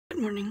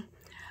morning.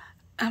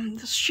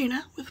 This is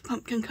Sheena with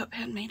Pumpkin Cup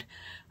Handmade.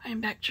 I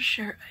am back to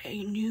share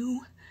a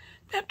new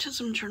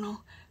baptism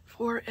journal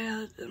for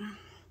a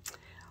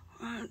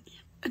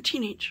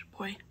teenage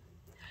boy.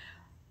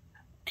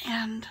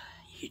 And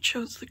he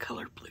chose the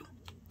color blue.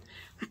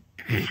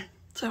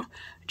 So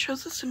I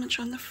chose this image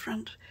on the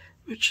front,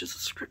 which is a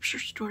scripture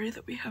story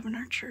that we have in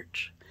our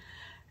church.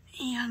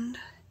 And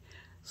it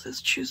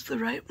says, choose the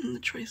right when the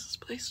choice is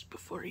placed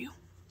before you.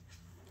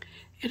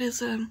 It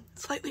is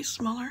slightly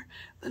smaller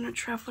than a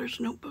traveler's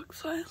notebook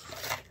size,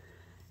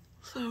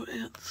 so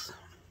it's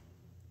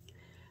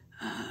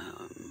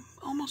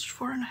almost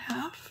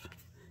 4.5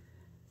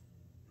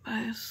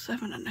 by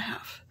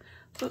 7.5,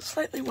 so it's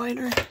slightly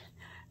wider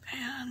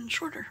and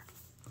shorter.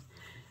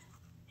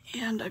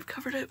 And I've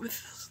covered it with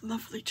this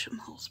lovely Tim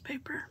Holtz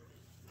paper.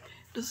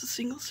 It is a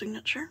single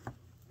signature,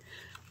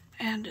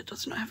 and it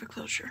does not have a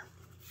closure.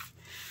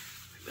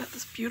 We've got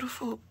this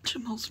beautiful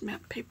Tim Holtz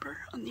matte paper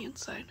on the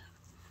inside.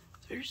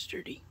 Very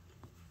sturdy.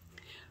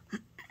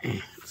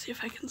 Let's see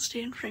if I can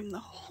stay in frame the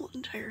whole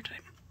entire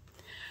time.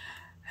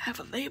 I have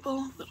a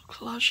label, little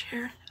collage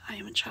here. I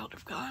am a child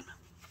of God.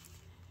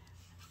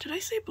 Did I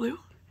say blue?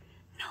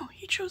 No,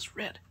 he chose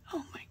red.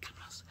 Oh my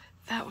goodness.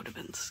 That would have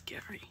been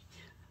scary.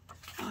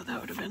 Oh, that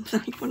would have been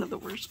like one of the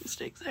worst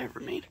mistakes I ever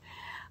made.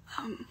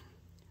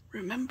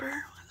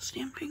 Remember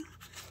stamping,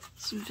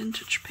 some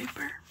vintage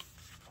paper,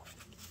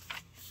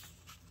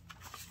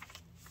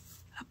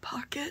 a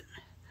pocket.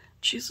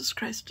 Jesus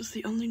Christ is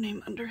the only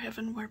name under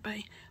heaven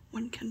whereby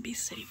one can be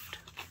saved.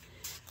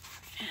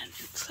 And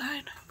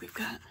inside, we've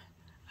got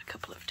a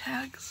couple of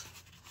tags.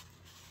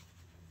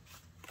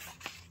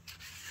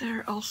 There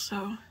are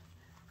also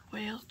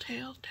whale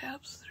tail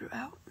tabs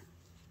throughout.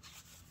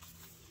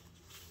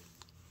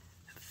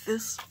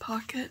 This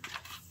pocket,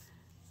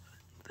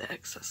 the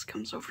excess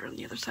comes over on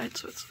the other side,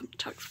 so it's the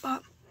tuck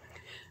spot,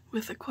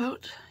 with a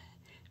quote,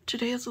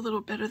 "Today is a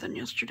little better than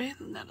yesterday,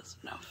 then that is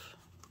enough."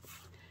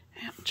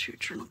 And 2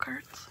 journal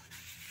cards.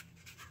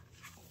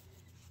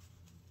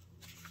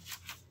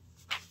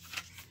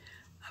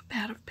 A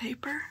pad of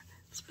paper.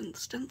 It's been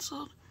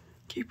stenciled.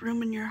 Keep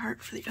room in your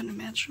heart for the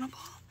unimaginable.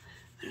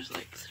 There's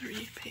like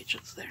 3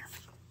 pages there.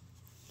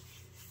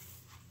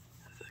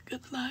 The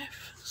Good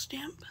Life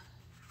stamp.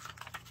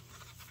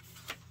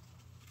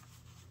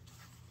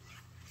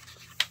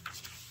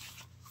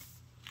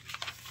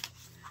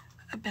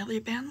 A belly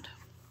band.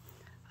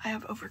 I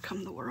have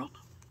overcome the world.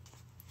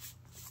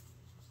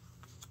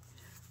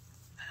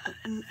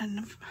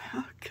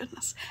 Oh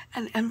goodness,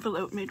 an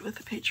envelope made with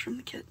a page from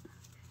the kit.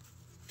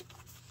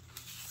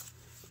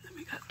 Then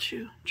we got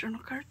 2 journal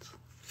cards.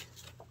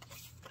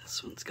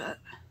 This one's got,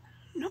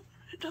 nope,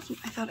 it doesn't.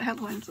 I thought it had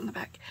lines on the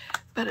back,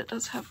 but it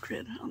does have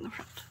grid on the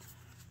front.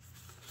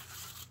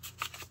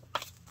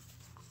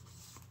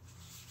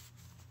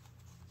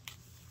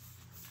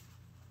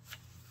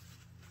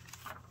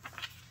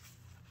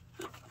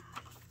 Oh,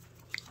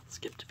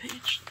 skipped a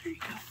page. There you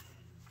go.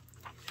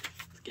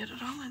 Let's get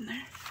it all in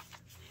there.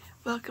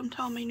 Welcome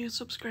to all my new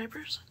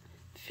subscribers.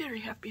 Very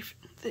happy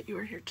that you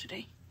are here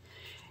today.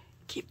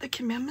 Keep the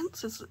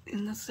commandments, as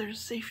in this there's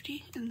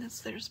safety, in this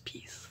there's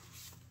peace.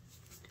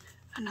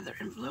 Another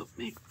envelope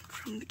made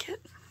from the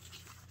kit.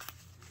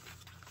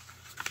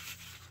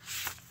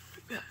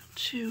 We've got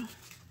 2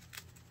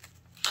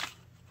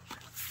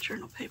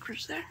 journal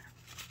papers there.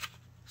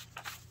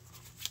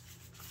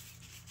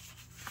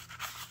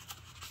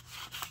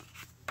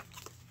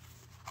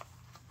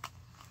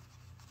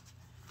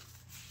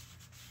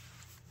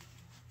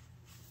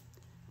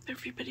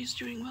 Everybody's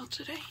doing well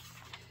today.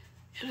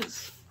 It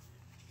is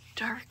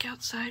dark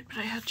outside, but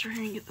I had to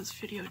hurry and get this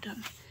video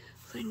done,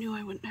 so I knew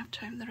I wouldn't have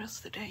time the rest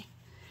of the day.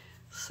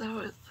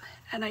 So,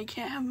 and I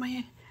can't have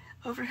my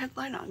overhead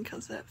light on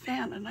because of that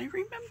fan, and I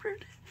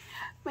remembered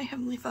my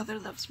Heavenly Father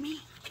loves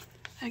me.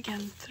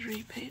 Again,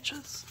 3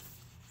 pages.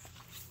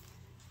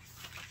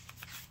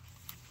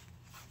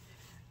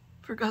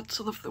 For God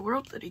so loved the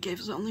world that he gave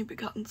his only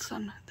begotten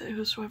Son, that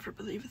whosoever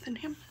believeth in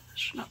him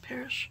should not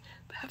perish,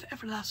 but have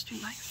everlasting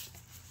life.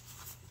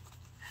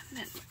 And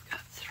then we've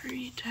got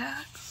 3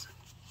 tags.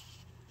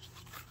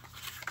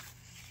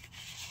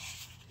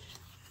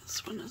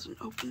 This one is an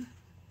open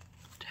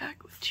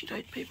tag with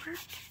tea-dyed paper.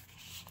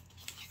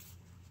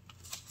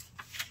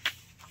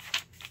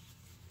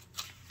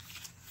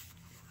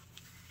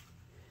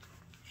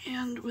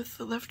 And with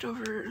the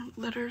leftover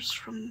letters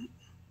from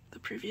the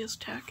previous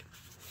tag,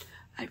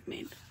 I've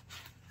made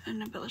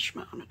an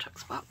embellishment on a tuck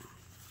spot.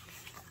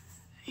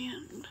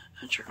 And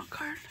a journal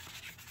card.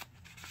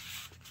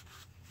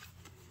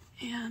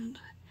 And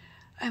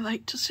I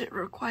like to sit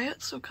real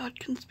quiet so God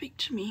can speak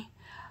to me.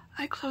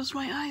 I close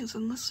my eyes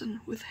and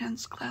listen with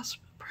hands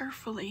clasped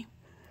prayerfully.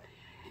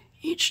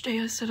 Each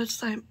day I set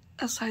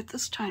aside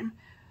this time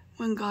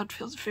when God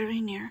feels very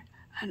near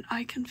and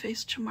I can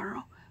face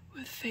tomorrow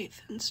with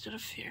faith instead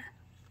of fear.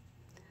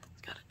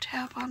 It's got a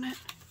tab on it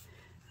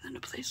and then a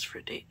place for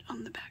a date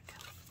on the back.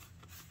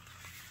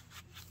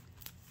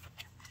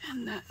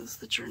 And that is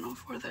the journal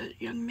for the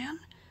young man.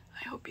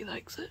 I hope he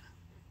likes it.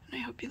 And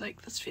I hope you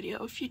liked this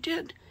video. If you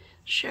did,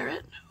 share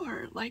it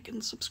or like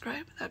and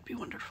subscribe. That'd be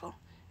wonderful.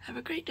 Have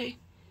a great day.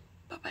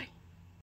 Bye-bye.